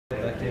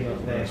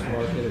mass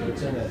market. If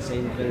it's in that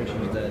same finish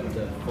as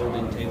that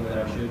folding table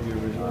that I showed you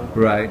originally.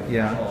 Right.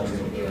 Yeah.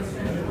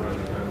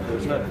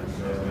 It's not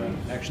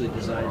actually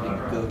designed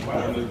to go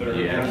together, but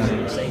it's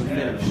in the same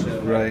finish. So,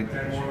 Right.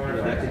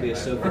 That could be a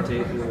sofa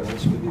table, or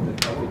this could be the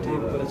coffee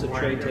table, but it's a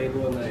tray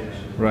table and that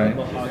Right.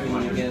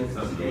 mahogany again.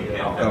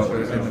 Oh,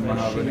 it's in the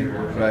mahogany.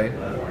 Right.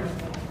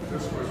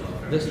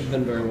 This has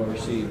been very well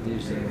received.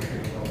 These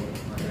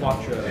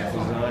quadri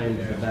designed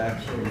the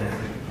back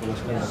and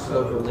it's kind of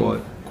clover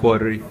leaf.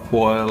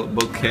 Quadrifoil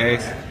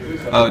bookcase.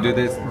 Oh,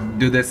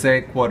 do they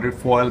say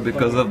quadrifoil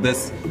because of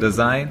this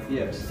design?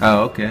 Yes.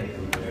 Oh, okay.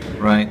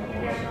 Right.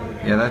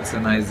 Yeah, that's a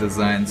nice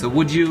design. So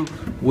would you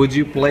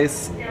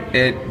place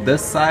it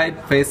this side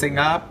facing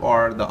up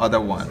or the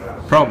other one?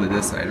 Probably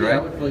this side, Yeah, I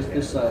right? would place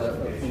this side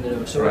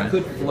up, so Right. it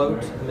could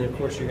float. I mean, of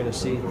course, you're going to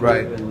see through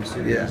Right. and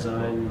see the Yeah.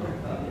 design.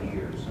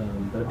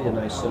 That'd be a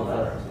nice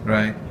sofa.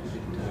 Right.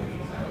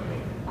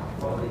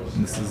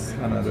 This is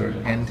another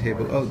end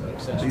table. Oh,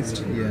 these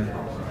two, yeah,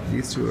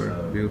 these two are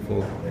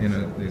beautiful. You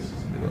know, they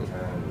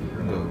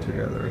will go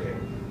together.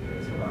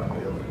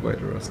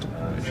 Quite a rustic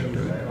finish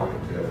to it.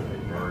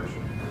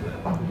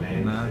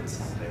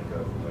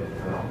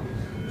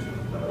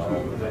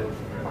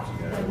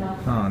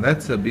 And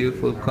that's a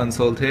beautiful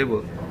console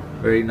table.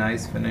 Very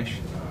nice finish.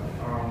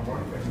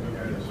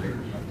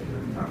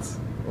 It's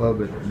a little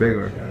bit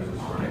bigger,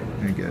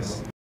 I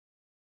guess.